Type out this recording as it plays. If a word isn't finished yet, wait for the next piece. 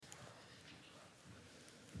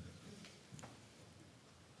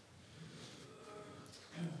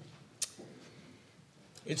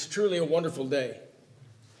It's truly a wonderful day.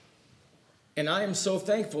 And I am so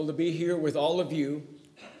thankful to be here with all of you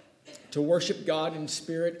to worship God in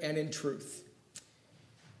spirit and in truth.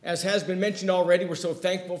 As has been mentioned already, we're so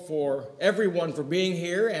thankful for everyone for being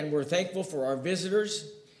here, and we're thankful for our visitors.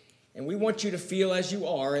 And we want you to feel as you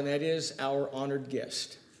are, and that is our honored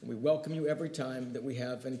guest. We welcome you every time that we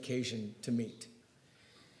have an occasion to meet.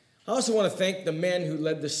 I also want to thank the men who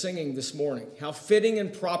led the singing this morning. How fitting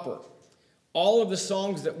and proper. All of the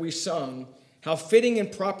songs that we sung, how fitting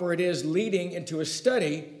and proper it is leading into a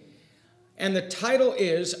study. And the title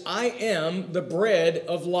is, I Am the Bread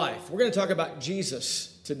of Life. We're going to talk about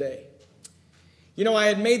Jesus today. You know, I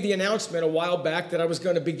had made the announcement a while back that I was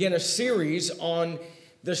going to begin a series on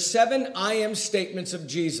the 7 I Am statements of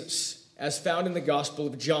Jesus, as found in the Gospel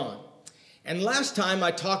of John. And last time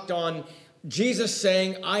I talked on Jesus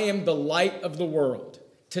saying, I am the light of the world.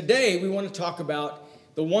 Today we want to talk about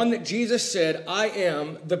the one that Jesus said, I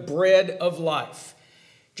am the bread of life.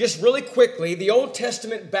 Just really quickly, the Old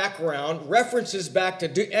Testament background references back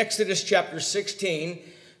to Exodus chapter 16,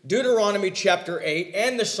 Deuteronomy chapter 8,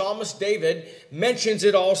 and the psalmist David mentions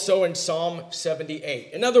it also in Psalm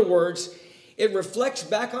 78. In other words, it reflects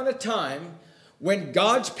back on a time when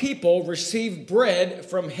God's people received bread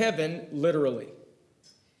from heaven literally.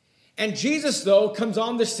 And Jesus, though, comes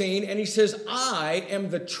on the scene and he says, I am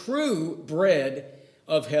the true bread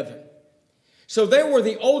of heaven. So there were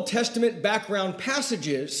the Old Testament background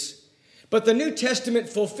passages, but the New Testament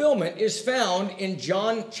fulfillment is found in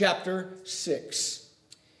John chapter 6.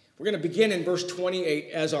 We're going to begin in verse 28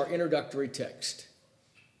 as our introductory text.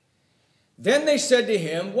 Then they said to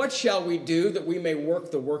him, what shall we do that we may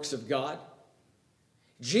work the works of God?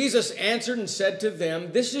 Jesus answered and said to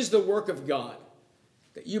them, this is the work of God,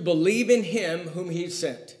 that you believe in him whom he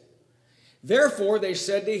sent. Therefore they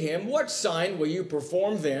said to him, what sign will you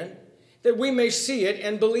perform then, that we may see it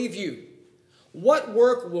and believe you? What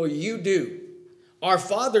work will you do? Our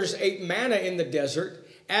fathers ate manna in the desert,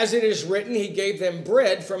 as it is written, he gave them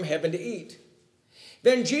bread from heaven to eat.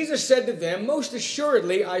 Then Jesus said to them, most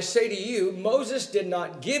assuredly I say to you, Moses did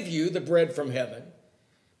not give you the bread from heaven,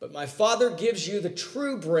 but my Father gives you the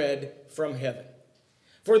true bread from heaven.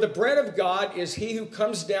 For the bread of God is he who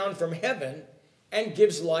comes down from heaven and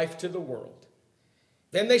gives life to the world.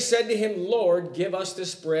 Then they said to him, Lord, give us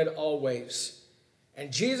this bread always.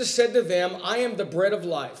 And Jesus said to them, I am the bread of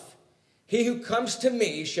life. He who comes to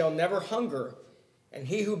me shall never hunger, and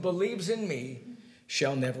he who believes in me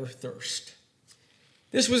shall never thirst.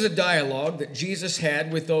 This was a dialogue that Jesus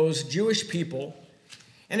had with those Jewish people.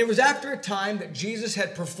 And it was after a time that Jesus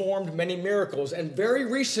had performed many miracles. And very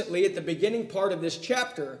recently, at the beginning part of this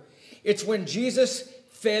chapter, it's when Jesus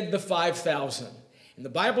fed the 5,000. And the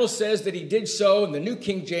Bible says that he did so, in the New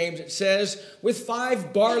King James, it says, with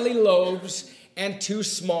 5 barley loaves and 2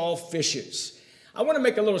 small fishes. I want to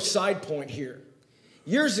make a little side point here.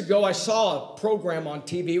 Years ago, I saw a program on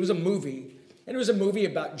TV. It was a movie. And it was a movie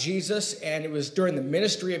about Jesus, and it was during the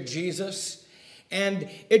ministry of Jesus. And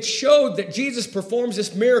it showed that Jesus performs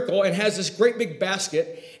this miracle and has this great big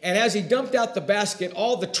basket. And as he dumped out the basket,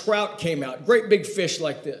 all the trout came out, great big fish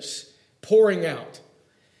like this, pouring out.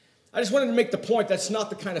 I just wanted to make the point that's not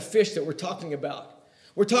the kind of fish that we're talking about.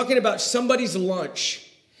 We're talking about somebody's lunch.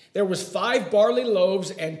 There was 5 barley loaves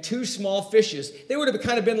and 2 small fishes. They would have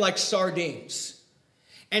kind of been like sardines.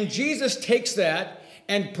 And Jesus takes that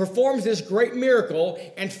and performs this great miracle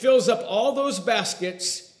and fills up all those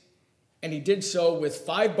baskets. And he did so with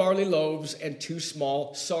 5 barley loaves and 2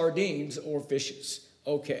 small sardines or fishes.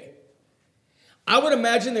 Okay. I would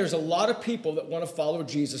imagine there's a lot of people that want to follow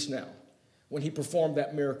Jesus now when he performed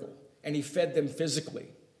that miracle and he fed them physically.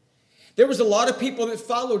 There was a lot of people that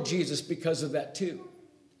followed Jesus because of that too.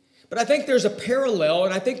 But I think there's a parallel,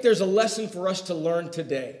 and I think there's a lesson for us to learn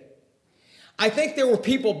today. I think there were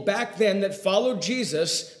people back then that followed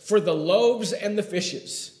Jesus for the loaves and the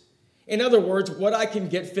fishes. In other words, what I can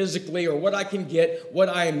get physically, or what I can get, what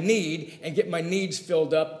I need, and get my needs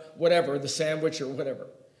filled up, whatever, the sandwich or whatever.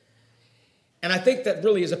 And I think that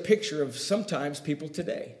really is a picture of sometimes people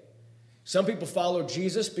today. Some people follow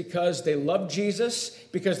Jesus because they love Jesus,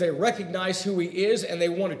 because they recognize who he is, and they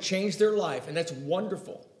want to change their life, and that's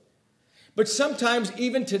wonderful. But sometimes,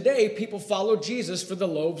 even today, people follow Jesus for the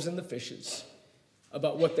loaves and the fishes,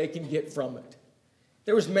 about what they can get from it.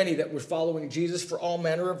 There was many that were following Jesus for all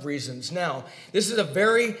manner of reasons. Now, this is a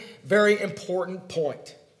very, very important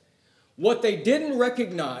point. What they didn't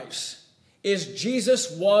recognize is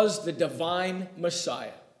Jesus was the divine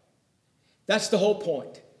Messiah. That's the whole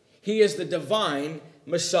point. He is the divine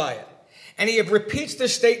Messiah. And he repeats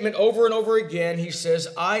this statement over and over again. He says,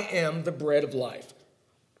 I am the bread of life.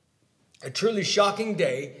 a truly shocking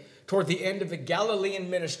day toward the end of the Galilean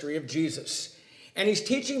ministry of Jesus. And he's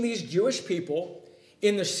teaching these Jewish people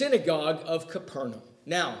in the synagogue of Capernaum.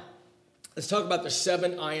 Now, let's talk about the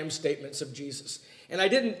 7 I am statements of Jesus. And I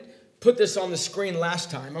didn't put this on the screen last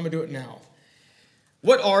time. I'm going to do it now.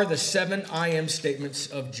 What are the 7 I am statements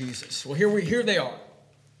of Jesus? Well, here they are.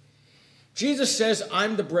 Jesus says,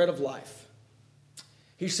 I'm the bread of life.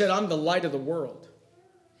 He said, I'm the light of the world.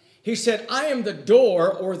 He said, I am the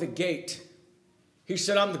door or the gate. He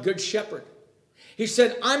said, I'm the good shepherd. He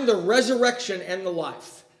said, I'm the resurrection and the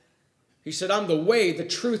life. He said, I'm the way, the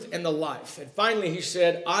truth, and the life. And finally, he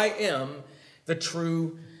said, I am the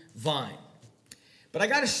true vine. But I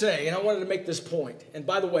got to say, and I wanted to make this point, and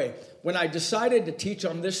by the way, when I decided to teach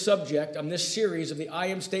on this subject, on this series of the I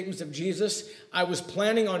am statements of Jesus, I was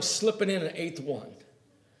planning on slipping in an 8th one.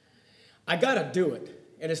 I got to do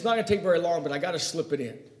it, and it's not going to take very long, but I got to slip it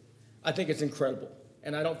in. I think it's incredible,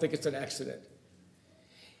 and I don't think it's an accident.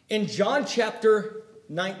 In John chapter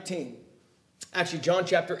 19, actually John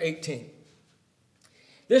chapter 18,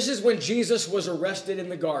 this is when Jesus was arrested in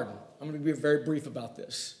the garden. I'm going to be very brief about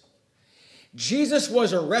this. Jesus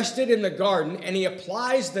was arrested in the garden, and he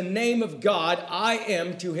applies the name of God, I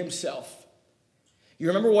am, to himself. You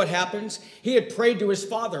remember what happens? He had prayed to his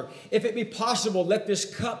Father, if it be possible, let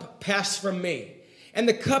this cup pass from me. And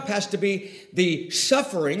the cup has to be the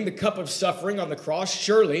suffering, the cup of suffering on the cross.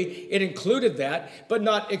 Surely it included that, but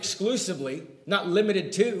not exclusively, not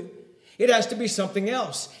limited to. It has to be something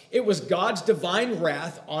else. It was God's divine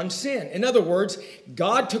wrath on sin. In other words,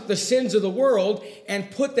 God took the sins of the world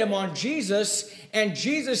and put them on Jesus. And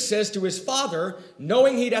Jesus says to his Father,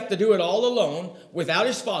 knowing he'd have to do it all alone without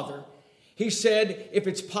his Father, he said, if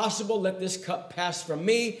it's possible, let this cup pass from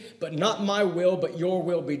me, but not my will, but your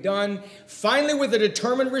will be done. Finally, with a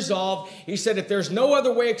determined resolve, he said, if there's no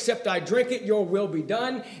other way except I drink it, your will be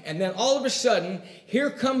done. And then all of a sudden, here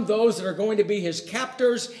come those that are going to be his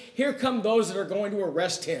captors. Here come those that are going to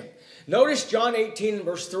arrest him. Notice John 18,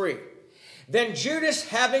 verse 3. Then Judas,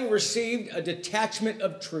 having received a detachment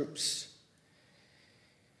of troops.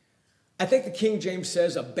 I think the King James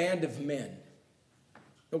says a band of men.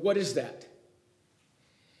 Now, what is that?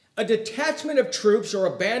 A detachment of troops or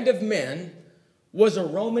a band of men was a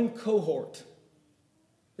Roman cohort.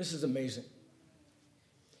 This is amazing.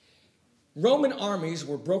 Roman armies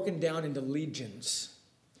were broken down into legions.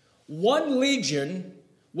 One legion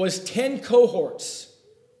was 10 cohorts.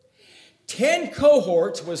 10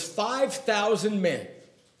 cohorts was 5,000 men.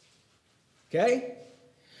 Okay?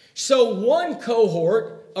 So one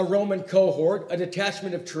cohort, a Roman cohort, a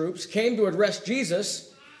detachment of troops, came to arrest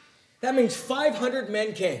Jesus. That means 500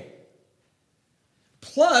 men came.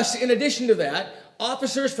 Plus, in addition to that,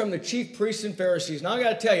 officers from the chief priests and Pharisees. Now, I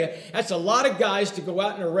got to tell you, that's a lot of guys to go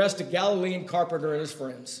out and arrest a Galilean carpenter and his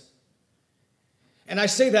friends. And I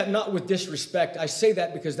say that not with disrespect. I say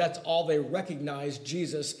that because that's all they recognize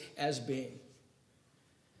Jesus as being.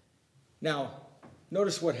 Now,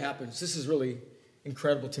 notice what happens. This is really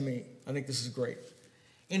incredible to me. I think this is great.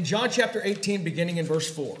 In John chapter 18, beginning in verse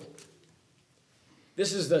 4.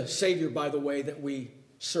 This is the Savior, by the way, that we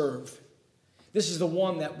serve. This is the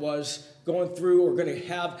one that was going through or going to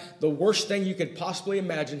have the worst thing you could possibly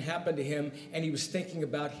imagine happen to him, and he was thinking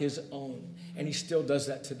about his own. And he still does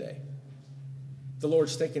that today. The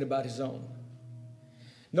Lord's thinking about his own.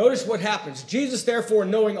 Notice what happens. Jesus, therefore,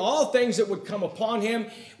 knowing all things that would come upon him,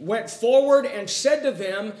 went forward and said to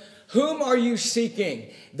them, whom are you seeking?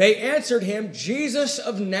 They answered him, Jesus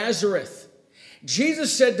of Nazareth.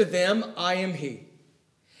 Jesus said to them, I am he.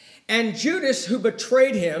 And Judas, who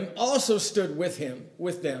betrayed him, also stood with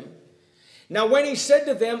them. Now, when he said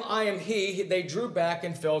to them, I am he, they drew back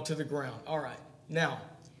and fell to the ground. All right. Now,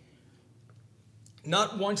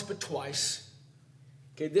 not once but twice.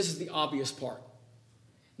 Okay, this is the obvious part.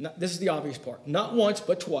 This is the obvious part. Not once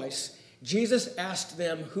but twice, Jesus asked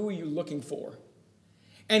them, who are you looking for?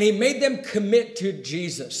 And he made them commit to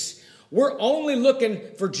Jesus. We're only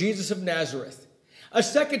looking for Jesus of Nazareth. A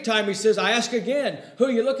second time he says, I ask again, who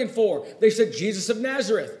are you looking for? They said, Jesus of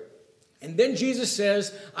Nazareth. And then Jesus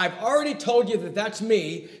says, I've already told you that that's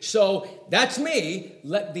me, so that's me,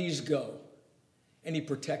 let these go. And he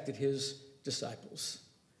protected his disciples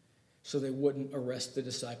so they wouldn't arrest the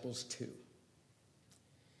disciples too.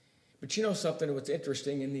 But you know something what's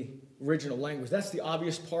interesting in the original language? That's the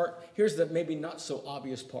obvious part. Here's the maybe not so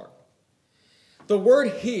obvious part. The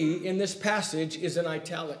word he in this passage is in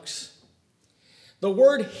italics. The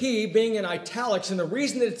word he being in italics, and the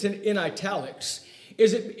reason that it's in italics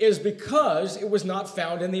is because it was not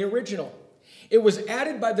found in the original. It was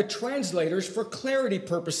added by the translators for clarity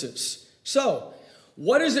purposes. So,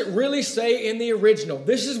 What does it really say in the original?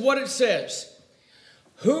 This is what it says.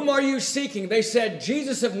 Whom are you seeking? They said,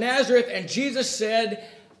 Jesus of Nazareth, and Jesus said,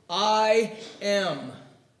 I am.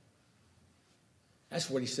 That's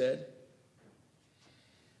what he said.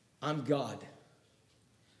 I'm God.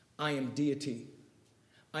 I am deity.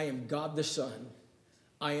 I am God the Son.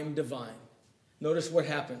 I am divine. Notice what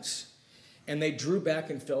happens. And they drew back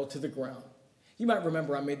and fell to the ground. You might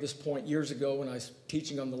remember I made this point years ago when I was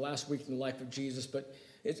teaching on the last week in the life of Jesus, but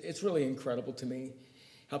it's really incredible to me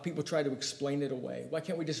how people try to explain it away. Why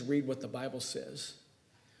can't we just read what the Bible says?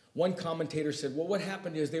 One commentator said, well, what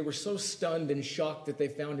happened is they were so stunned and shocked that they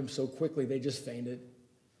found him so quickly, they just fainted.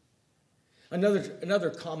 Another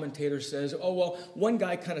commentator says, oh, well, one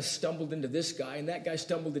guy kind of stumbled into this guy, and that guy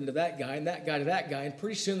stumbled into that guy, and that guy to that guy, and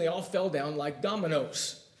pretty soon they all fell down like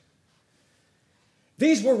dominoes.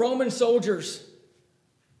 These were Roman soldiers.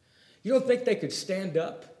 You don't think they could stand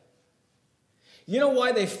up? You know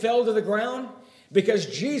why they fell to the ground? Because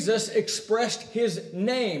Jesus expressed his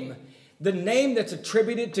name, the name that's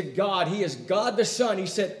attributed to God. He is God the Son. He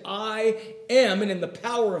said, I am, and in the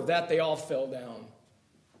power of that, they all fell down.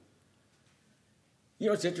 You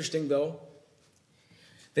know what's interesting, though?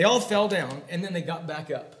 They all fell down, and then they got back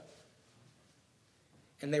up,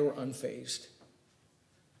 and they were unfazed.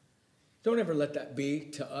 Don't ever let that be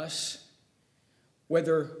to us.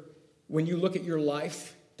 Whether when you look at your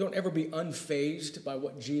life, don't ever be unfazed by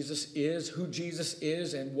what Jesus is, who Jesus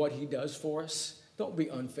is, and what he does for us. Don't be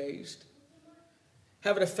unfazed.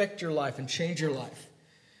 Have it affect your life and change your life.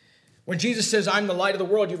 When Jesus says, I'm the light of the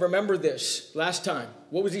world, you remember this last time.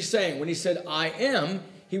 What was he saying? When he said, I am,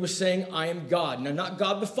 he was saying, I am God. Now, not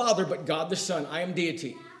God the Father, but God the Son. I am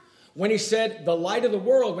deity. When he said, the light of the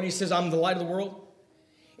world, when he says, I'm the light of the world,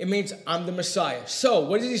 it means I'm the Messiah. So,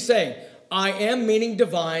 what is he saying? I am meaning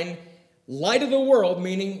divine, light of the world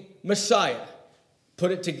meaning Messiah.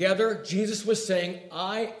 Put it together, Jesus was saying,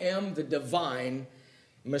 I am the divine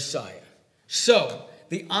Messiah. So,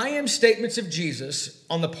 the I am statements of Jesus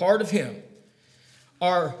on the part of him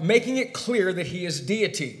are making it clear that he is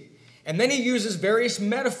deity. And then he uses various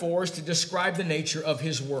metaphors to describe the nature of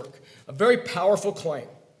his work. A very powerful claim.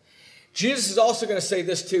 Jesus is also going to say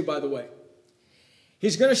this too, by the way.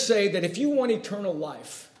 He's going to say that if you want eternal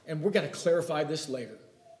life, and we're going to clarify this later,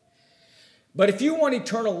 but if you want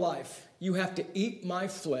eternal life, you have to eat my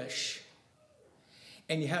flesh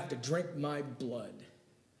and you have to drink my blood.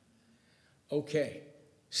 Okay,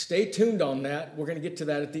 stay tuned on that. We're going to get to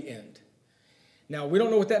that at the end. Now, we don't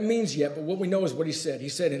know what that means yet, but what we know is what he said. He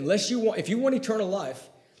said, if you want eternal life,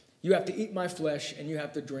 you have to eat my flesh and you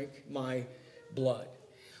have to drink my blood.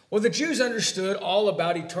 Well, the Jews understood all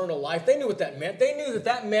about eternal life. They knew what that meant. They knew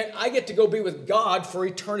that meant I get to go be with God for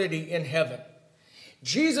eternity in heaven.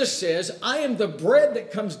 Jesus says, I am the bread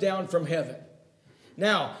that comes down from heaven.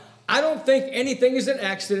 Now, I don't think anything is an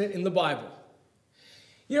accident in the Bible.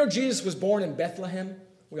 You know, Jesus was born in Bethlehem.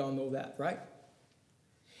 We all know that, right?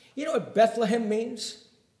 You know what Bethlehem means?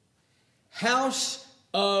 House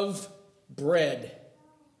of bread.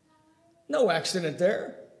 No accident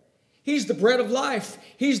there. He's the bread of life.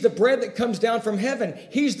 He's the bread that comes down from heaven.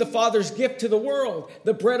 He's the Father's gift to the world,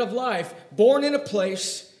 the bread of life, born in a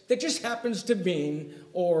place that just happens to mean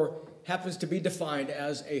or happens to be defined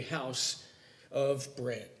as a house of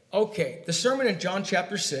bread. Okay, the sermon in John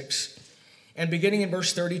chapter 6, and beginning in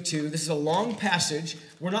verse 32, this is a long passage.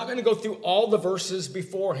 We're not going to go through all the verses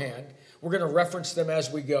beforehand. We're going to reference them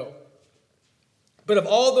as we go. But of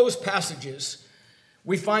all those passages,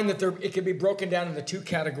 we find that it can be broken down into two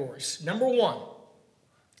categories. Number one,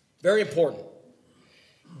 very important,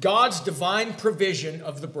 God's divine provision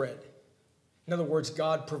of the bread. In other words,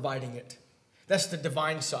 God providing it. That's the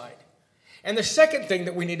divine side. And the second thing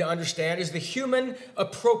that we need to understand is the human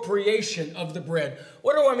appropriation of the bread.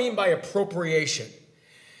 What do I mean by appropriation?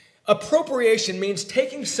 Appropriation means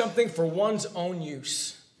taking something for one's own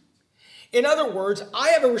use. In other words, I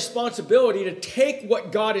have a responsibility to take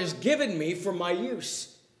what God has given me for my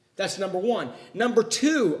use. That's number one. Number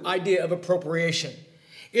two idea of appropriation.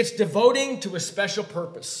 It's devoting to a special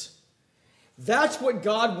purpose. That's what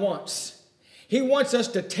God wants. He wants us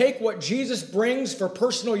to take what Jesus brings for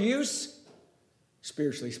personal use,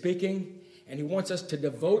 spiritually speaking, and he wants us to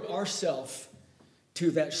devote ourselves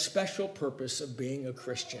to that special purpose of being a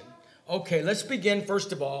Christian. Okay, let's begin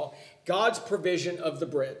first of all, God's provision of the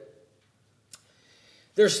bread.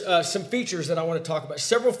 There's some features that I want to talk about,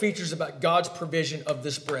 several features about God's provision of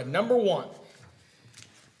this bread. Number one,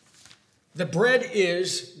 the bread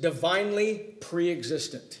is divinely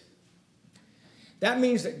pre-existent. That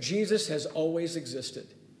means that Jesus has always existed.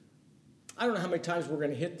 I don't know how many times we're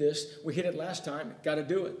going to hit this. We hit it last time. Got to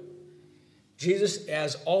do it. Jesus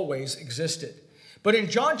has always existed. But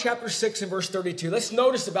in John chapter 6 and verse 32, let's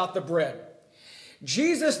notice about the bread.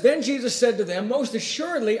 Then Jesus said to them, most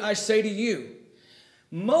assuredly I say to you,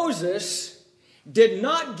 Moses did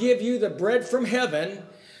not give you the bread from heaven,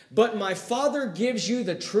 but my Father gives you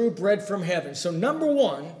the true bread from heaven. So number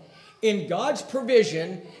one, in God's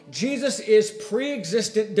provision, Jesus is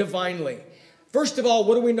pre-existent divinely. First of all,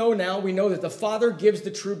 what do we know now? We know that the Father gives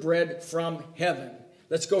the true bread from heaven.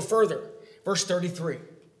 Let's go further. Verse 33.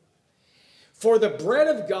 For the bread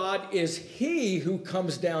of God is he who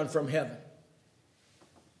comes down from heaven.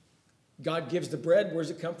 God gives the bread. Where does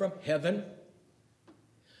it come from? Heaven.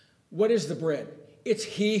 What is the bread? It's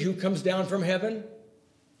he who comes down from heaven.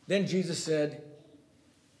 Then Jesus said,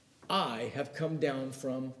 I have come down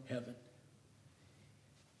from heaven.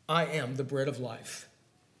 I am the bread of life.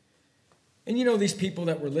 And you know, these people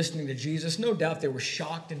that were listening to Jesus, no doubt they were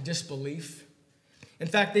shocked in disbelief. In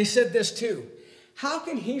fact, they said this too. How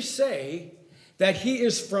can he say that he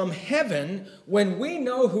is from heaven when we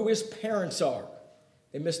know who his parents are?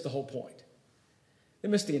 They missed the whole point. They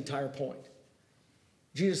missed the entire point.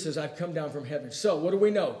 Jesus says, I've come down from heaven. So what do we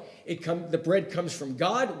know? The bread comes from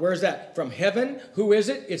God. Where's that? From heaven. Who is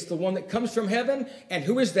it? It's the one that comes from heaven. And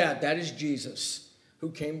who is that? That is Jesus, who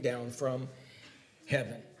came down from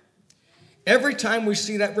heaven. Every time we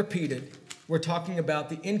see that repeated, we're talking about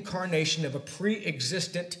the incarnation of a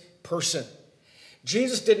pre-existent person.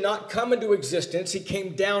 Jesus did not come into existence. He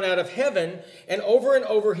came down out of heaven, and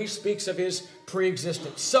over he speaks of his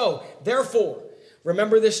pre-existence. So, therefore,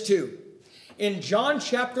 remember this too. In John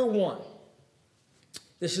chapter 1,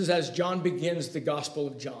 this is as John begins the Gospel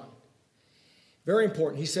of John. Very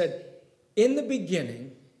important. He said, in the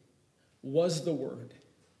beginning was the Word,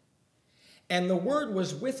 and the Word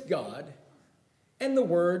was with God, and the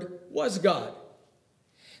Word was God.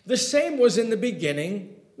 The same was in the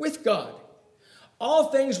beginning with God.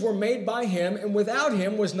 All things were made by him, and without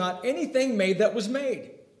him was not anything made that was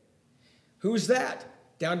made. Who's that?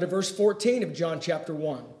 Down to verse 14 of John chapter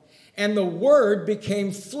 1. And the Word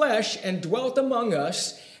became flesh and dwelt among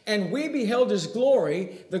us, and we beheld his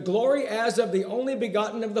glory, the glory as of the only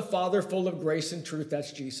begotten of the Father, full of grace and truth.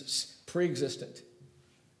 That's Jesus. Pre-existent.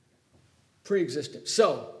 Pre-existent.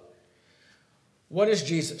 So, what is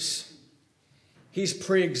Jesus? He's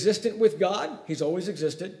pre-existent with God. He's always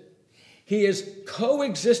existed. He is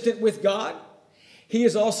co-existent with God. He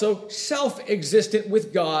is also self-existent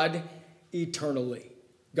with God eternally.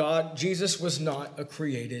 Jesus was not a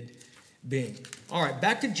created being. All right,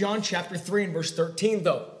 back to John chapter 3 and verse 13,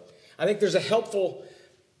 though. I think there's a helpful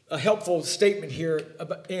statement here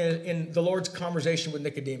in the Lord's conversation with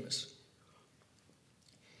Nicodemus.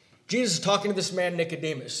 Jesus is talking to this man,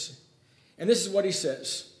 Nicodemus. And this is what he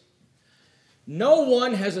says. No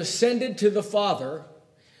one has ascended to the Father,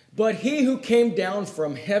 but he who came down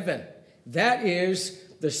from heaven. That is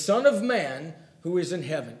the Son of Man who is in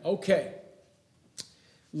heaven. Okay.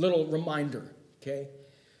 Little reminder. Okay.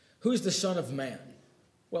 Who's the Son of Man?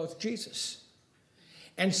 Well, it's Jesus.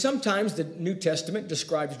 And sometimes the New Testament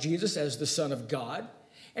describes Jesus as the Son of God,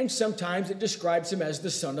 and sometimes it describes him as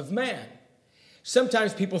the Son of Man.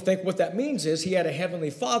 Sometimes people think what that means is he had a heavenly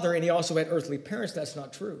father and he also had earthly parents. That's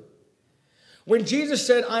not true. When Jesus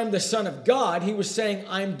said, I'm the Son of God, he was saying,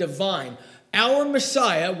 I'm divine. Our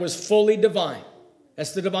Messiah was fully divine.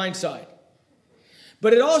 That's the divine side.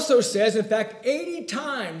 But it also says, in fact, 80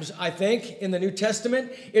 times, I think, in the New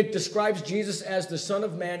Testament, it describes Jesus as the Son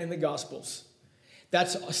of Man in the Gospels.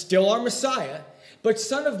 That's still our Messiah, but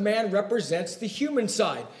Son of Man represents the human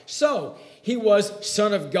side. So, he was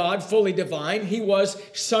Son of God, fully divine. He was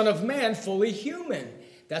Son of Man, fully human.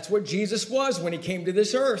 That's what Jesus was when he came to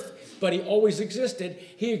this earth. But he always existed.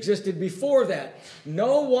 He existed before that.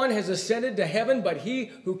 No one has ascended to heaven but he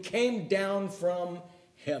who came down from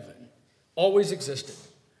heaven. Always existed.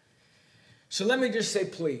 So let me just say,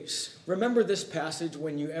 please, remember this passage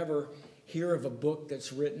when you ever hear of a book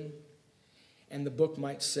that's written, and the book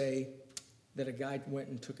might say that a guy went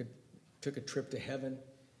and took a trip to heaven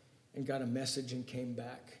and got a message and came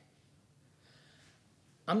back.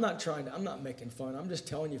 I'm not making fun. I'm just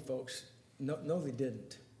telling you folks, no, they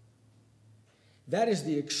didn't. That is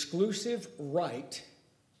the exclusive right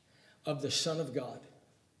of the Son of God.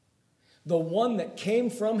 The one that came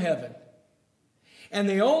from heaven. And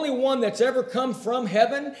the only one that's ever come from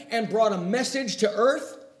heaven and brought a message to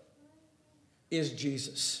earth is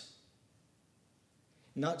Jesus.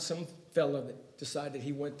 Not some fellow that decided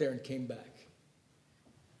he went there and came back.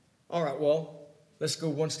 All right, well, Let's go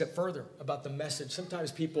one step further about the message.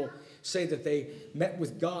 Sometimes people say that they met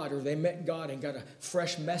with God or they met God and got a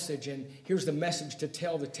fresh message, and here's the message to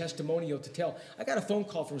tell, the testimonial to tell. I got a phone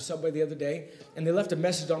call from somebody the other day, and they left a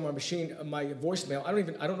message on my machine, my voicemail.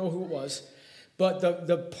 I don't know who it was, but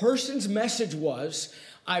the person's message was,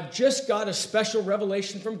 I've just got a special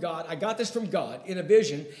revelation from God. I got this from God in a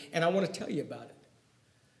vision, and I want to tell you about it.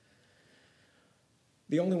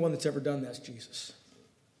 The only one that's ever done that's Jesus,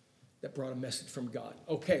 that brought a message from God.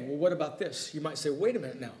 Okay, well, what about this? You might say, wait a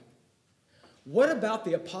minute now. What about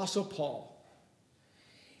the Apostle Paul?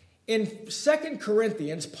 In 2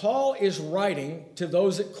 Corinthians, Paul is writing to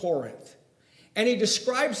those at Corinth, and he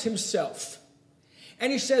describes himself.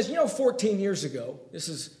 And he says, 14 years ago, this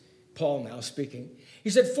is Paul now speaking, he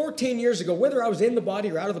said, 14 years ago, whether I was in the body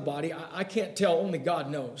or out of the body, I can't tell, only God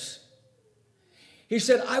knows. He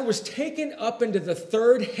said, I was taken up into the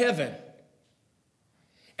third heaven,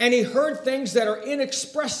 and he heard things that are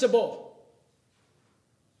inexpressible.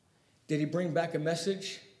 Did he bring back a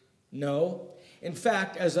message? No. In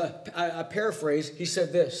fact, as a paraphrase, he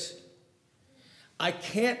said this, I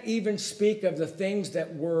can't even speak of the things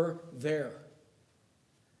that were there.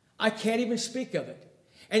 I can't even speak of it.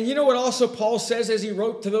 And you know what also Paul says as he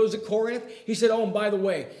wrote to those at Corinth? He said, oh, and by the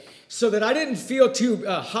way, so that I didn't feel too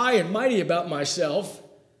high and mighty about myself,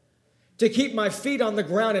 to keep my feet on the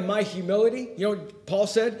ground in my humility, you know what Paul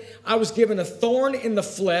said? I was given a thorn in the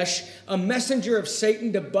flesh, a messenger of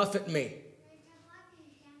Satan to buffet me.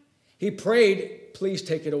 He prayed, please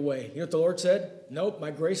take it away. You know what the Lord said? Nope,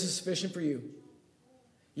 my grace is sufficient for you.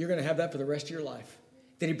 You're going to have that for the rest of your life.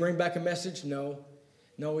 Did he bring back a message? No,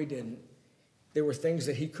 he didn't. There were things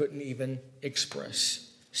that he couldn't even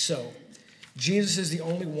express. So, Jesus is the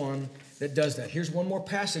only one that does that. Here's one more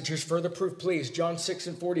passage. Here's further proof, please. John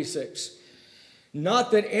 6:46.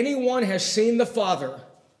 Not that anyone has seen the Father,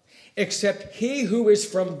 except he who is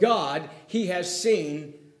from God, he has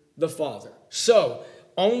seen the Father. So,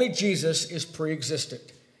 only Jesus is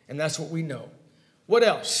pre-existent, and that's what we know. What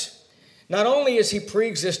else? Not only is he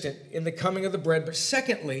pre-existent in the coming of the bread, but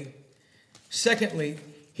secondly,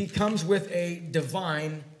 he comes with a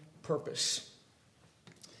divine purpose.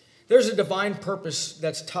 There's a divine purpose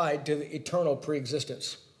that's tied to the eternal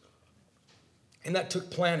preexistence, and that took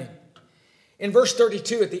planning. In verse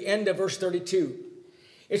 32, at the end of verse 32,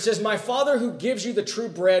 it says, my Father who gives you the true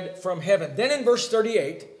bread from heaven. Then in verse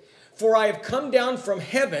 38, for I have come down from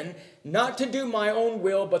heaven not to do my own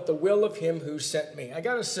will, but the will of him who sent me. I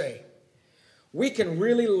got to say, we can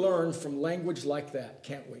really learn from language like that,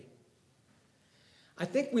 can't we? I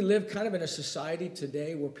think we live kind of in a society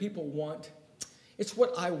today where people want, it's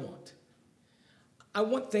what I want. I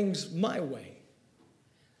want things my way.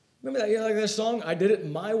 Remember that, like that song, I did it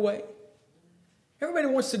my way? Everybody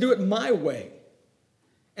wants to do it my way.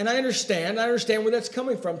 And I understand where that's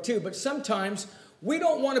coming from too, but sometimes we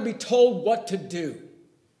don't want to be told what to do.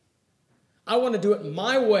 I want to do it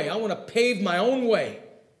my way. I want to pave my own way.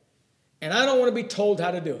 And I don't want to be told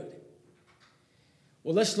how to do it.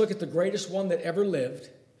 Well, let's look at the greatest one that ever lived,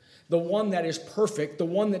 the one that is perfect, the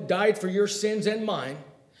one that died for your sins and mine,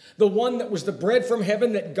 the one that was the bread from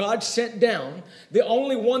heaven that God sent down, the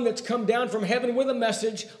only one that's come down from heaven with a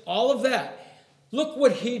message, all of that. Look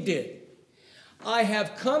what he did. I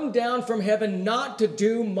have come down from heaven not to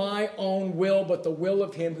do my own will, but the will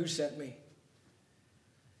of him who sent me.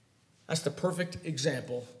 That's the perfect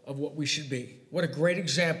example of what we should be. What a great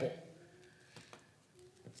example.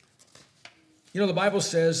 You know, the Bible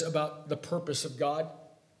says about the purpose of God,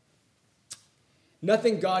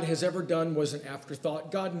 nothing God has ever done was an afterthought.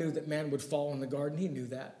 God knew that man would fall in the garden. He knew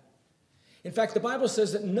that. In fact, the Bible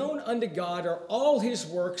says that known unto God are all his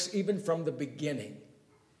works, even from the beginning.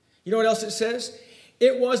 You know what else it says?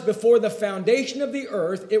 It was before the foundation of the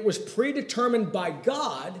earth, it was predetermined by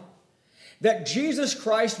God that Jesus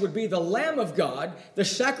Christ would be the Lamb of God, the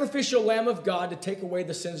sacrificial Lamb of God to take away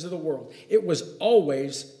the sins of the world. It was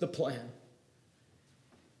always the plan.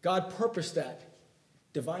 God purposed that.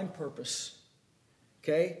 Divine purpose.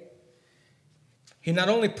 Okay? He not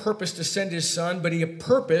only purposed to send his son, but he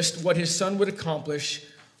purposed what his son would accomplish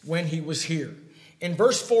when he was here. In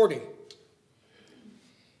verse 40,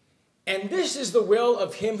 and this is the will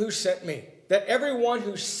of him who sent me, that everyone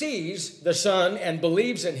who sees the Son and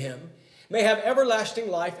believes in him may have everlasting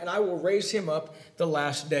life, and I will raise him up the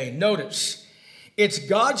last day. Notice, it's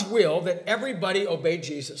God's will that everybody obey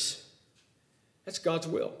Jesus. That's God's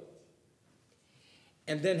will.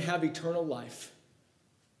 And then have eternal life.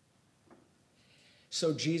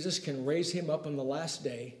 So Jesus can raise him up on the last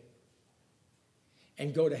day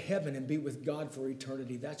and go to heaven and be with God for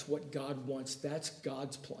eternity. That's what God wants. That's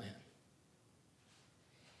God's plan.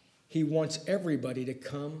 He wants everybody to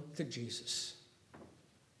come to Jesus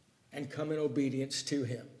and come in obedience to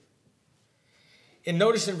him. And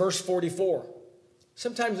notice in verse 44,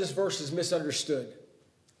 sometimes this verse is misunderstood.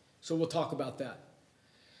 So we'll talk about that.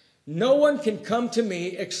 No one can come to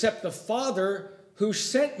me except the Father who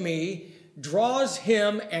sent me draws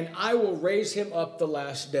him, and I will raise him up the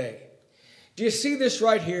last day. Do you see this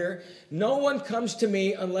right here? No one comes to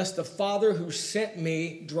me unless the Father who sent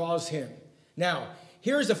me draws him. Now,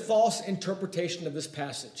 here's a false interpretation of this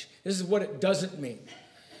passage. This is what it doesn't mean.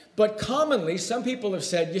 But commonly, some people have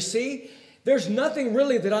said, you see, there's nothing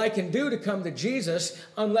really that I can do to come to Jesus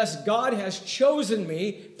unless God has chosen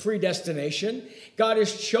me, predestination. God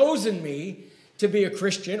has chosen me to be a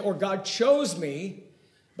Christian, or God chose me.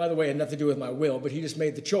 By the way, it had nothing to do with my will, but he just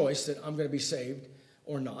made the choice that I'm going to be saved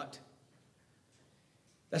or not.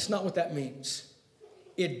 That's not what that means.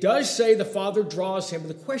 It does say the Father draws him.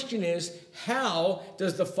 The question is, how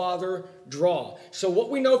does the Father draw? So what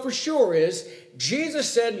we know for sure is, Jesus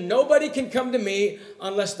said, nobody can come to me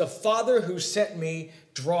unless the Father who sent me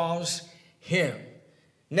draws him.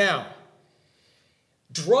 Now,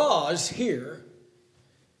 draws here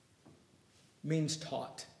means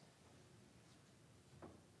taught.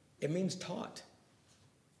 It means taught.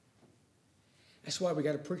 That's why we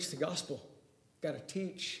got to preach the gospel. Got to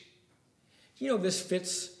teach. You know, this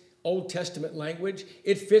fits Old Testament language.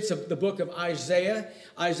 It fits the book of Isaiah,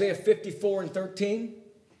 Isaiah 54 and 13.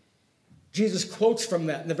 Jesus quotes from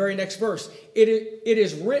that in the very next verse. It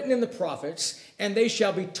is written in the prophets, and they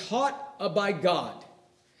shall be taught by God.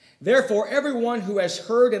 Therefore, everyone who has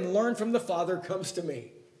heard and learned from the Father comes to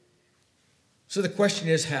me. So the question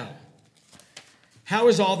is, how? How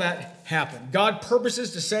does all that happen? God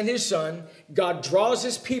purposes to send his Son. God draws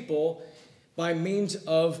his people by means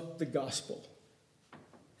of the gospel.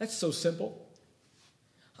 That's so simple.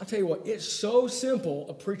 I'll tell you what, it's so simple,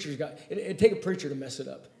 a preacher's got, it'd take a preacher to mess it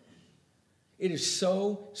up. It is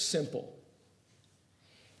so simple.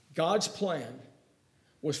 God's plan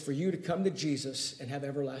was for you to come to Jesus and have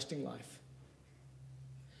everlasting life.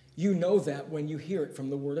 You know that when you hear it from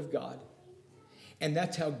the Word of God. And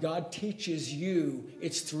that's how God teaches you.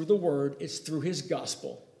 It's through the Word. It's through his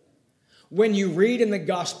gospel. When you read in the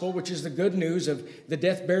gospel, which is the good news of the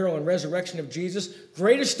death, burial, and resurrection of Jesus,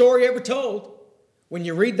 greatest story ever told. When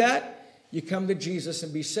you read that, you come to Jesus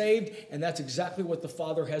and be saved, and that's exactly what the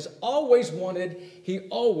Father has always wanted. He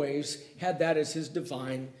always had that as his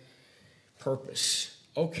divine purpose.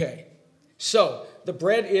 Okay, so the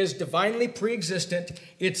bread is divinely pre-existent.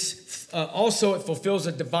 It's also, it fulfills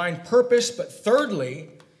a divine purpose, but thirdly,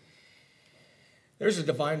 there's a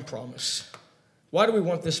divine promise. Why do we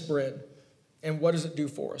want this bread? And what does it do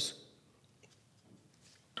for us?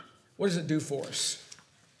 What does it do for us?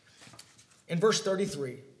 In verse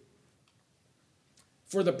 33,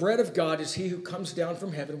 for the bread of God is he who comes down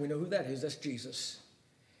from heaven. We know who that is. That's Jesus.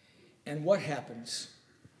 And what happens?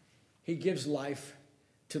 He gives life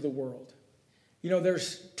to the world. You know,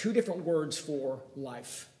 there's two different words for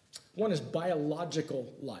life. One is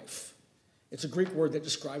biological life. It's a Greek word that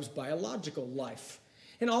describes biological life.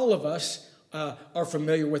 And all of us are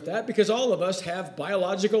familiar with that because all of us have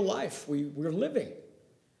biological life. We're living,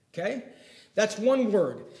 okay? That's one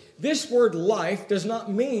word. This word life does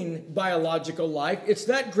not mean biological life. It's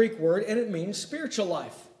that Greek word, and it means spiritual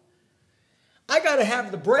life. I got to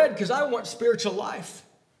have the bread because I want spiritual life.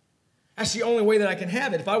 That's the only way that I can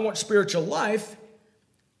have it. If I want spiritual life,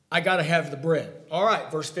 I got to have the bread. All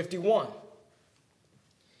right, verse 51.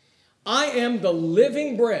 I am the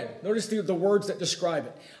living bread. Notice the words that describe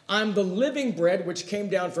it. I'm the living bread which came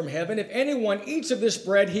down from heaven. If anyone eats of this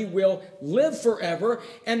bread, he will live forever.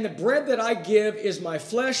 And the bread that I give is my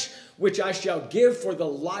flesh, which I shall give for the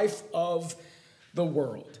life of the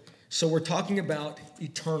world. So we're talking about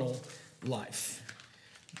eternal life.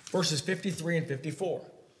 Verses 53 and 54.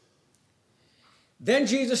 Then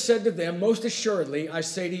Jesus said to them, most assuredly, I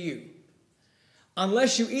say to you,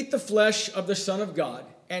 unless you eat the flesh of the Son of God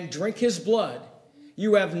and drink his blood,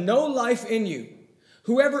 you have no life in you.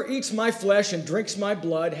 Whoever eats my flesh and drinks my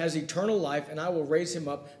blood has eternal life, and I will raise him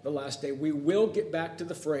up the last day. We will get back to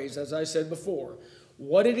the phrase, as I said before.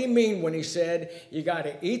 What did he mean when he said, you got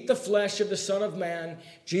to eat the flesh of the Son of Man?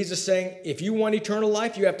 Jesus saying, if you want eternal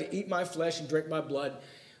life, you have to eat my flesh and drink my blood.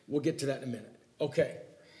 We'll get to that in a minute. Okay.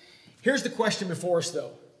 Here's the question before us,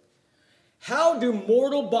 though. How do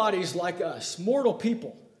mortal bodies like us, mortal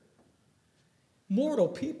people,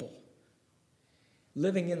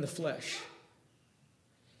 living in the flesh,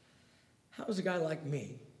 how is a guy like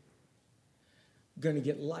me going to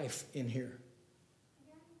get life in here?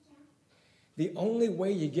 The only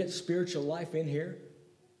way you get spiritual life in here,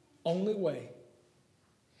 only way,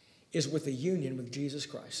 is with a union with Jesus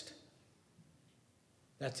Christ.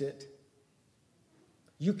 That's it.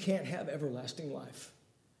 You can't have everlasting life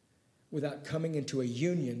without coming into a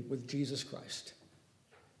union with Jesus Christ.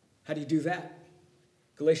 How do you do that?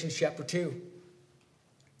 Galatians chapter 2.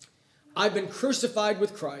 I've been crucified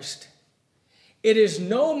with Christ. It is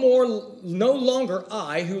no longer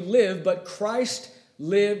I who live, but Christ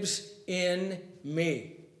lives in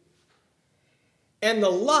me. And the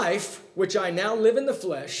life which I now live in the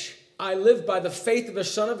flesh, I live by the faith of the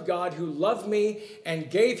Son of God who loved me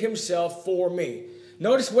and gave himself for me.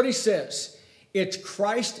 Notice what he says. It's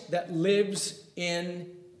Christ that lives in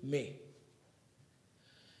me.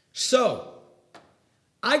 So,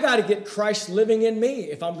 I got to get Christ living in me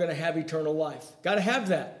if I'm going to have eternal life. Got to have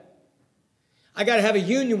that. I got to have a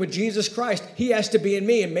union with Jesus Christ. He has to be in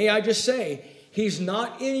me. And may I just say, he's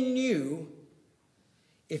not in you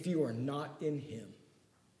if you are not in him.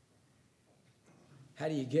 How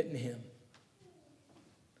do you get in him?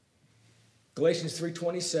 Galatians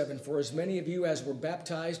 3:27, for as many of you as were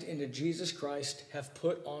baptized into Jesus Christ have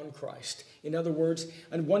put on Christ. In other words,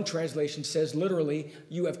 and one translation says literally,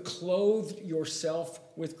 you have clothed yourself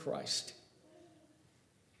with Christ.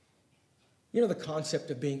 You know the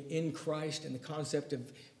concept of being in Christ and the concept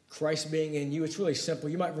of Christ being in you? It's really simple.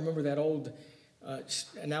 You might remember that old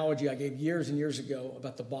analogy I gave years and years ago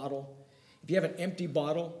about the bottle. If you have an empty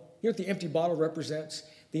bottle, you know what the empty bottle represents?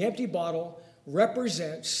 The empty bottle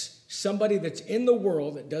represents somebody that's in the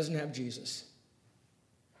world that doesn't have Jesus.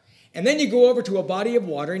 And then you go over to a body of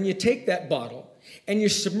water and you take that bottle and you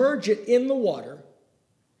submerge it in the water,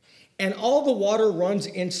 and all the water runs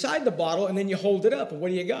inside the bottle, and then you hold it up, and what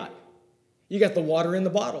do you got? You got the water in the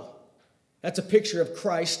bottle. That's a picture of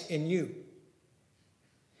Christ in you.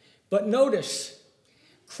 But notice,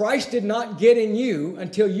 Christ did not get in you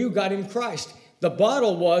until you got in Christ. The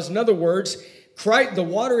bottle was, in other words, the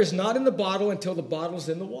water is not in the bottle until the bottle's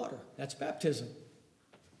in the water. That's baptism.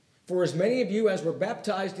 For as many of you as were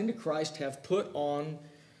baptized into Christ have put on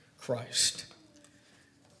Christ.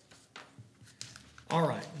 All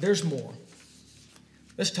right, there's more.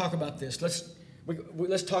 Let's talk about this.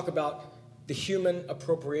 Let's talk about the human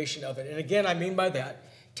appropriation of it. And again, I mean by that,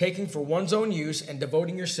 taking for one's own use and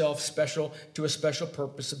devoting yourself to a special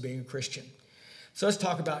purpose of being a Christian. So let's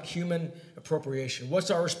talk about human appropriation. What's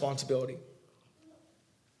our responsibility?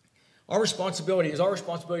 Our responsibility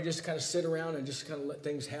just to kind of sit around and just kind of let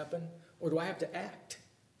things happen? Or do I have to act?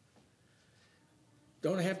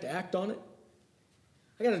 Don't I have to act on it?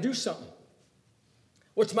 I got to do something.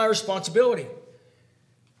 What's my responsibility?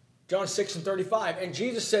 John 6:35. And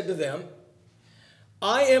Jesus said to them,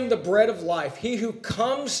 I am the bread of life. He who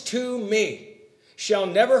comes to me shall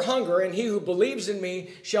never hunger, and he who believes in me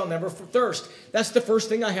shall never thirst. That's the first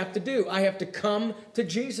thing I have to do. I have to come to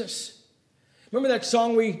Jesus. Remember that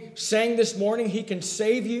song we sang this morning? He can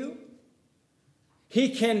save you.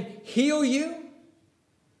 He can heal you.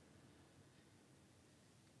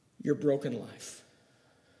 Your broken life.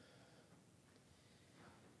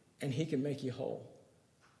 And he can make you whole.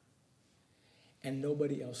 And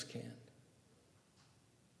nobody else can.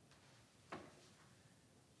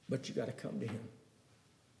 But you got to come to him.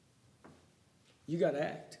 You got to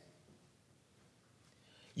act.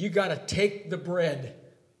 You got to take the bread.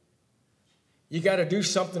 You got to do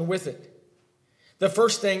something with it. The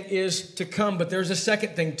first thing is to come, but there's a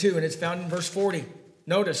second thing too, and it's found in verse 40.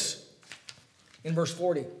 Notice in verse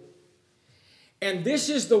 40. And this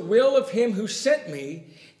is the will of him who sent me,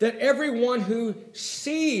 that everyone who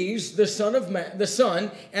sees the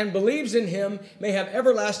Son and believes in him may have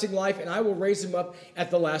everlasting life, and I will raise him up at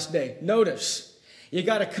the last day. Notice, you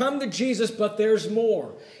got to come to Jesus, but there's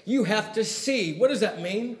more. You have to see. What does that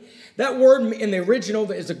mean? That word in the original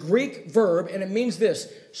is a Greek verb, and it means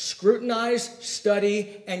this: scrutinize,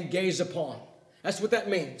 study, and gaze upon. That's what that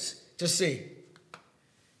means, to see.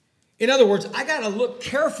 In other words, I got to look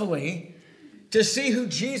carefully to see who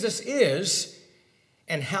Jesus is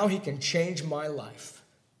and how he can change my life.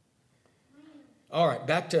 All right,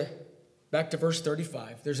 back to verse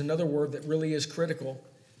 35. There's another word that really is critical,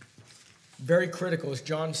 very critical. It's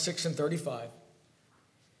John 6:35.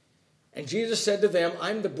 And Jesus said to them,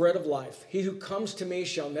 I'm the bread of life. He who comes to me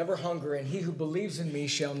shall never hunger, and he who believes in me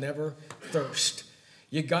shall never thirst.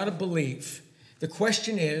 You got to believe. The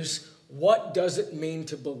question is, what does it mean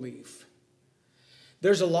to believe?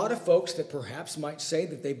 There's a lot of folks that perhaps might say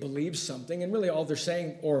that they believe something, and really all they're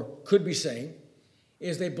saying, or could be saying,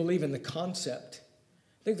 is they believe in the concept.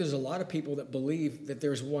 I think there's a lot of people that believe that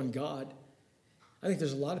there's one God. I think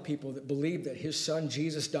there's a lot of people that believe that his son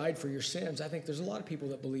Jesus died for your sins. I think there's a lot of people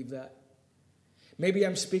that believe that. Maybe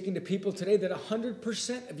I'm speaking to people today that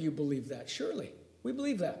 100% of you believe that. Surely, we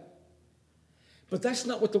believe that. But that's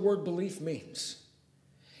not what the word belief means.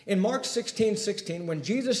 In Mark 16:16, when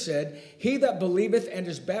Jesus said, "He that believeth and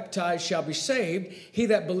is baptized shall be saved, he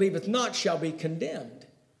that believeth not shall be condemned."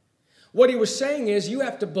 What he was saying is you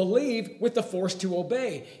have to believe with the force to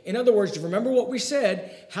obey. In other words, remember what we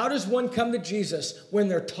said, how does one come to Jesus? When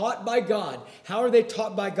they're taught by God. How are they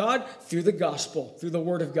taught by God? Through the gospel, through the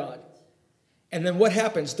word of God. And then what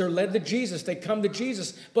happens? They're led to Jesus. They come to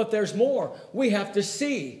Jesus. But there's more. We have to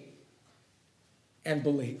see and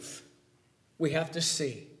believe. We have to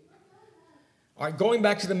see. All right, going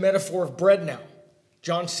back to the metaphor of bread now.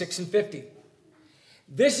 John 6:50.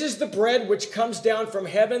 This is the bread which comes down from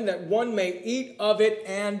heaven, that one may eat of it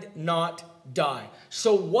and not die.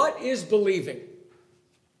 So what is believing?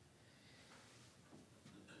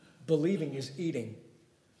 Believing is eating.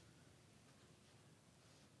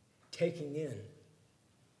 Taking in.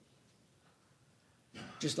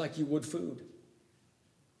 Just like you would food.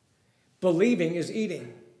 Believing is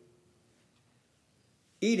eating.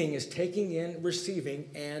 Eating is taking in,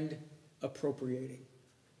 receiving, and appropriating.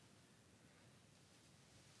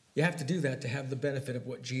 You have to do that to have the benefit of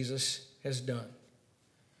what Jesus has done.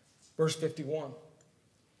 Verse 51.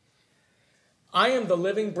 I am the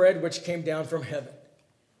living bread which came down from heaven.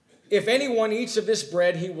 If anyone eats of this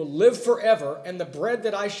bread, he will live forever, and the bread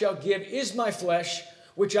that I shall give is my flesh,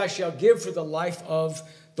 which I shall give for the life of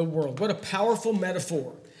the world. What a powerful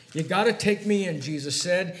metaphor. You got to take me in, Jesus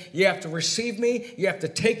said. You have to receive me. You have to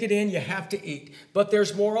take it in. You have to eat. But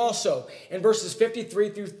there's more also. In verses 53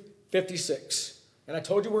 through 56. And I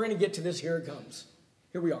told you we're going to get to this. Here it comes.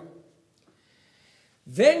 Here we are.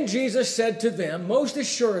 Then Jesus said to them, most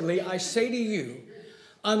assuredly, I say to you,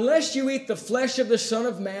 unless you eat the flesh of the Son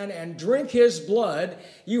of Man and drink his blood,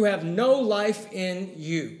 you have no life in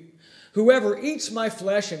you. Whoever eats my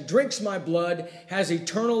flesh and drinks my blood has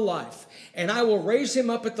eternal life, and I will raise him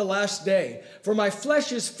up at the last day. For my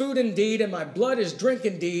flesh is food indeed, and my blood is drink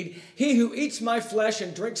indeed. He who eats my flesh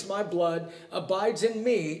and drinks my blood abides in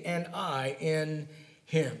me, and I in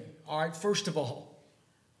him. All right, first of all,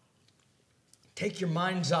 take your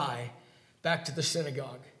mind's eye back to the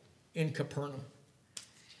synagogue in Capernaum.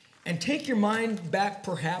 And take your mind back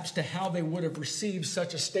perhaps to how they would have received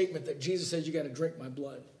such a statement that Jesus says, you got to drink my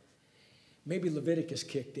blood. Maybe Leviticus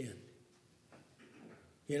kicked in.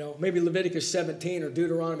 You know, maybe Leviticus 17 or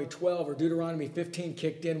Deuteronomy 12 or Deuteronomy 15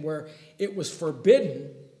 kicked in, where it was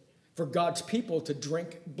forbidden for God's people to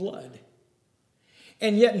drink blood.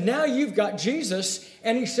 And yet now you've got Jesus,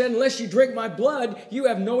 and he said, unless you drink my blood, you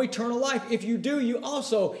have no eternal life. If you do,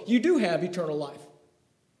 you do have eternal life.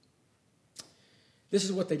 This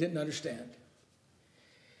is what they didn't understand.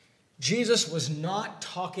 Jesus was not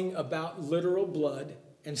talking about literal blood,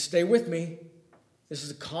 and stay with me, this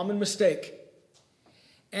is a common mistake.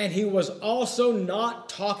 And he was also not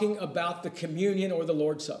talking about the communion or the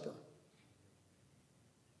Lord's Supper.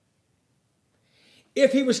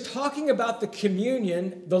 If he was talking about the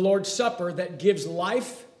communion, the Lord's Supper, that gives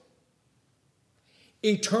life,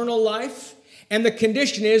 eternal life, and the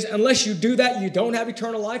condition is, unless you do that, you don't have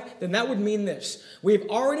eternal life, then that would mean this. We've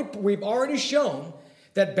already shown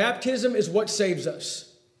that baptism is what saves us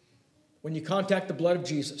when you contact the blood of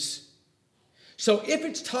Jesus. So if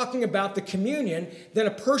it's talking about the communion, then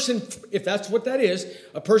a person, if that's what that is,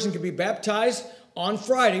 a person can be baptized on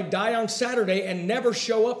Friday, die on Saturday, and never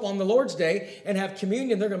show up on the Lord's Day and have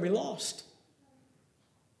communion. They're going to be lost.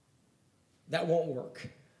 That won't work.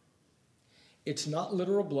 It's not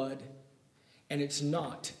literal blood, and it's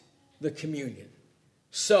not the communion.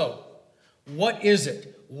 So, what is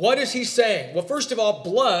it? What is he saying? Well, first of all,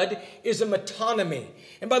 blood is a metonymy.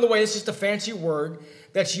 And by the way, it's just a fancy word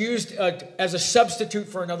that's used as a substitute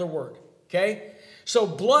for another word. Okay? So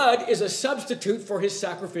blood is a substitute for his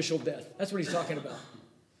sacrificial death. That's what he's talking about.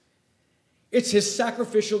 It's his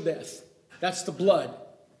sacrificial death. That's the blood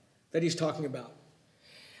that he's talking about.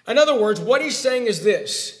 In other words, what he's saying is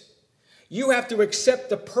this. You have to accept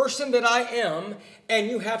the person that I am, and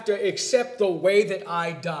you have to accept the way that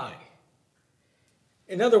I die.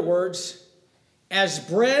 In other words, as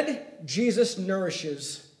bread, Jesus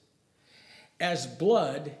nourishes. As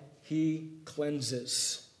blood, he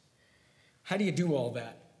cleanses. How do you do all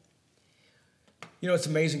that? You know, it's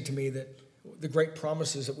amazing to me that the great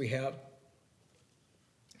promises that we have.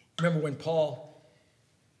 Remember when Paul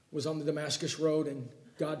was on the Damascus road and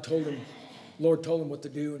Lord told him what to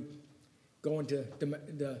do, and go into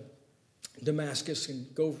Damascus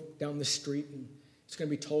and go down the street, and it's going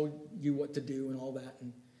to be told you what to do and all that.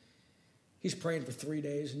 And he's praying for 3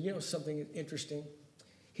 days. And you know something interesting?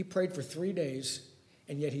 He prayed for 3 days,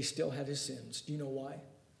 and yet he still had his sins. Do you know why?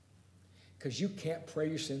 Because you can't pray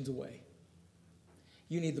your sins away.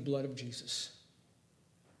 You need the blood of Jesus.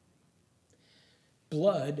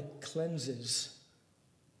 Blood cleanses.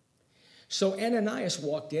 So Ananias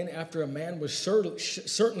walked in after a man was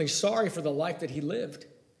certainly sorry for the life that he lived.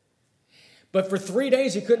 But for 3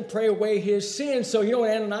 days, he couldn't pray away his sins. So you know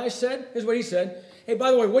what Ananias said? Here's what he said. Hey,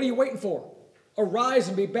 by the way, what are you waiting for? Arise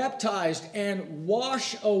and be baptized and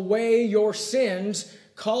wash away your sins,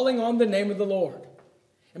 calling on the name of the Lord.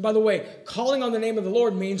 And by the way, calling on the name of the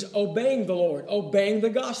Lord means obeying the Lord, obeying the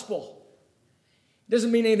gospel. It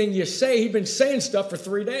doesn't mean anything you say. He'd been saying stuff for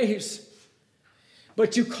 3 days.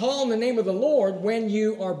 But you call on the name of the Lord when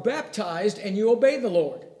you are baptized and you obey the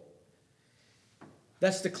Lord.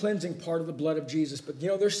 That's the cleansing part of the blood of Jesus. But you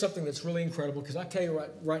know, there's something that's really incredible, because I tell you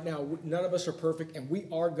right now, none of us are perfect, and we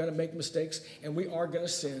are going to make mistakes, and we are going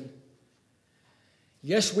to sin.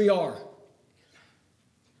 Yes, we are.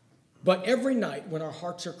 But every night when our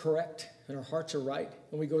hearts are correct and our hearts are right,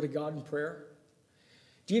 when we go to God in prayer,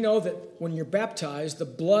 do you know that when you're baptized, the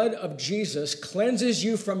blood of Jesus cleanses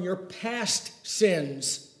you from your past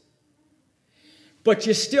sins? But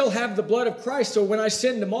you still have the blood of Christ. So when I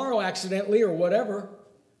sin tomorrow accidentally or whatever,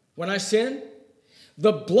 when I sin,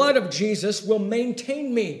 the blood of Jesus will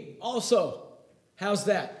maintain me also. How's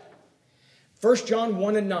that? 1 John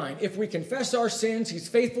 1 and 9. If we confess our sins, he's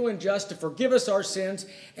faithful and just to forgive us our sins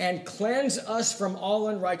and cleanse us from all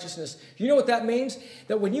unrighteousness. You know what that means?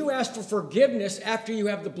 That when you ask for forgiveness after you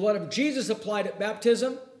have the blood of Jesus applied at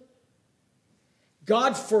baptism,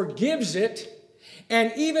 God forgives it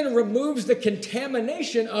and even removes the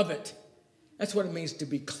contamination of it. That's what it means to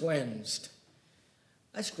be cleansed.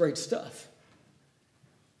 That's great stuff.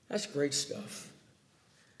 That's great stuff.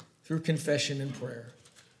 Through confession and prayer.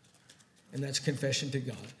 And that's confession to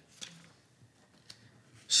God.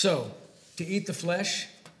 So, to eat the flesh,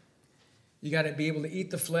 you got to be able to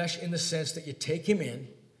eat the flesh in the sense that you take him in.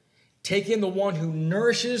 Take in the one who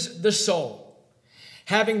nourishes the soul.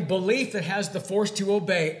 Having belief that has the force to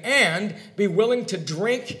obey, and be willing to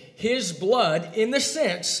drink his blood in the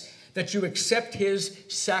sense that you accept his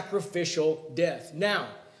sacrificial death. Now,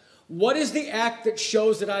 what is the act that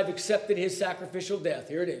shows that I've accepted his sacrificial death?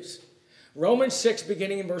 Here it is. Romans 6,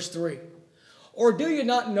 beginning in verse 3. Or do you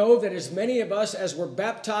not know that as many of us as were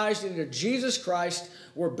baptized into Jesus Christ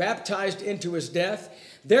were baptized into his death?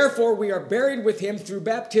 Therefore we are buried with him through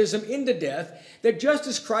baptism into death, that just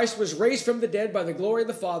as Christ was raised from the dead by the glory of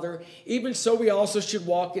the Father, even so we also should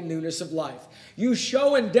walk in newness of life. You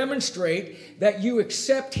show and demonstrate that you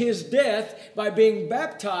accept his death by being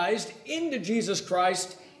baptized into Jesus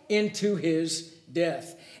Christ, into his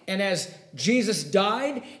death. And as Jesus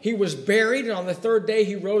died, he was buried, and on the third day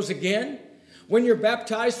he rose again. When you're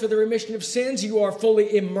baptized for the remission of sins, you are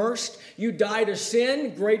fully immersed. You die to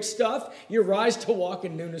sin, great stuff. You rise to walk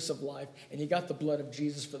in newness of life. And you got the blood of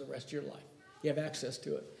Jesus for the rest of your life. You have access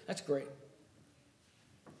to it. That's great.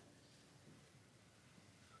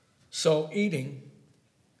 So eating,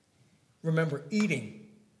 remember, eating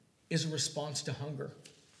is a response to hunger.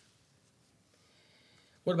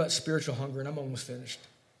 What about spiritual hunger? And I'm almost finished.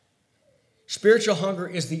 Spiritual hunger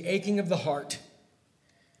is the aching of the heart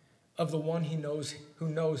of the one who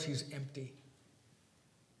knows he's empty.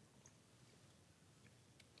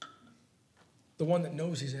 The one that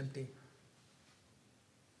knows he's empty.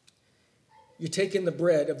 You take in the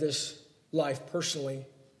bread of this life personally.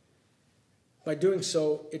 By doing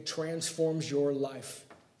so, it transforms your life.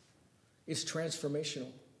 It's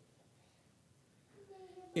transformational.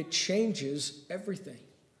 It changes everything.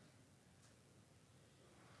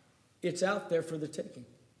 It's out there for the taking.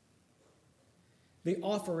 The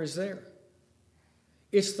offer is there.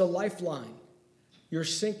 It's the lifeline. You're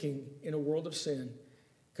sinking in a world of sin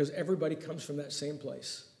because everybody comes from that same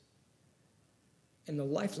place. And the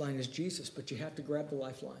lifeline is Jesus, but you have to grab the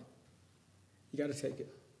lifeline. You got to take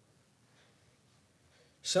it.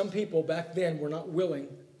 Some people back then were not willing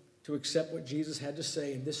to accept what Jesus had to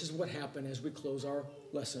say, and this is what happened as we close our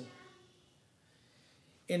lesson.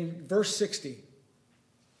 In verse 60,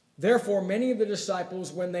 therefore many of the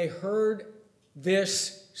disciples, when they heard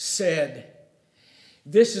this, said,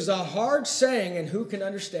 this is a hard saying, and who can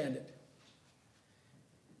understand it?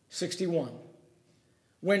 61.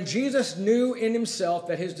 When Jesus knew in himself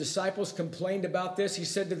that his disciples complained about this, he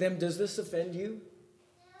said to them, does this offend you?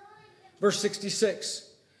 Verse 66.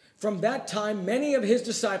 From that time, many of his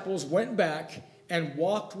disciples went back and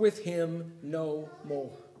walked with him no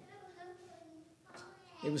more.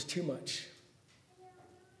 It was too much.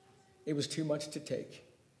 It was too much to take.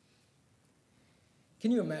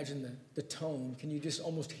 Can you imagine the tone? Can you just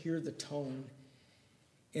almost hear the tone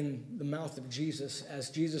in the mouth of Jesus as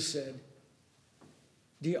Jesus said,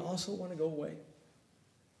 do you also want to go away?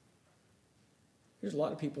 There's a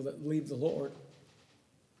lot of people that leave the Lord.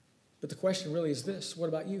 But the question really is this: what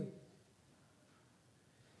about you?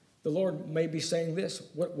 The Lord may be saying this: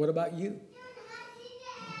 what about you?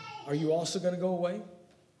 Are you also going to go away?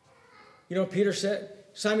 You know, Peter said,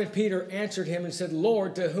 Simon Peter answered him and said,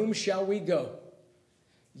 Lord, to whom shall we go?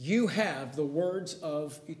 You have the words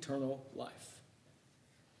of eternal life.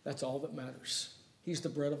 That's all that matters. He's the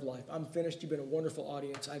bread of life. I'm finished. You've been a wonderful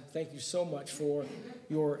audience. I thank you so much for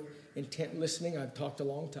your intent listening. I've talked a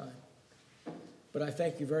long time. But I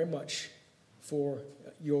thank you very much for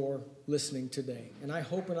your listening today. And I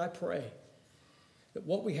hope and I pray that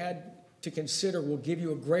what we had to consider will give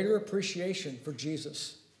you a greater appreciation for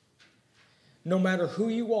Jesus. No matter who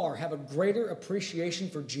you are, have a greater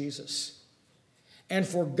appreciation for Jesus and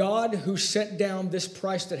for God who sent down this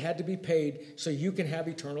price that had to be paid so you can have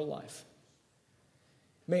eternal life.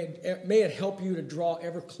 May it help you to draw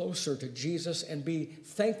ever closer to Jesus and be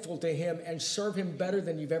thankful to him and serve him better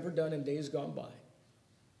than you've ever done in days gone by.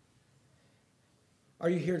 Are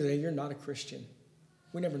you here today? You're not a Christian.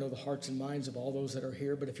 We never know the hearts and minds of all those that are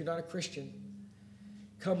here, but if you're not a Christian,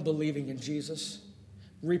 come believing in Jesus.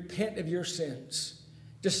 Repent of your sins.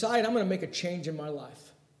 Decide, I'm going to make a change in my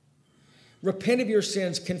life. Repent of your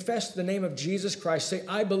sins. Confess the name of Jesus Christ. Say,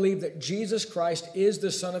 I believe that Jesus Christ is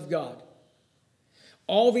the Son of God.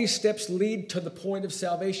 All these steps lead to the point of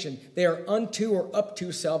salvation. They are unto or up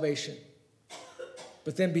to salvation.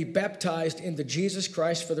 But then be baptized into Jesus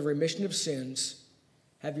Christ for the remission of sins.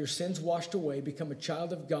 Have your sins washed away, become a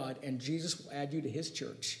child of God, and Jesus will add you to his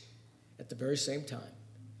church at the very same time.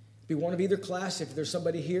 Be one of either class. If there's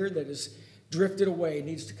somebody here that has drifted away,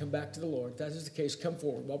 needs to come back to the Lord, if that is the case, come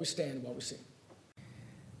forward while we stand, while we sing.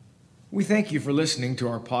 We thank you for listening to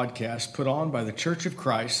our podcast put on by the Church of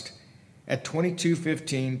Christ at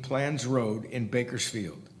 2215 Plans Road in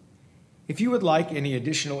Bakersfield. If you would like any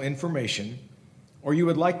additional information, or you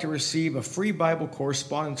would like to receive a free Bible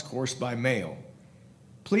correspondence course by mail,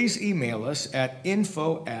 please email us at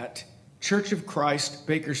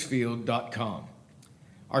info@churchofchristbakersfield.com.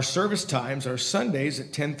 Our service times are Sundays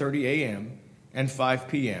at 10:30 a.m. and 5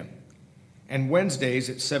 p.m., and Wednesdays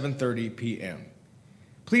at 7:30 p.m.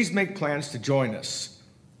 Please make plans to join us.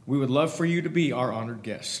 We would love for you to be our honored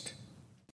guest.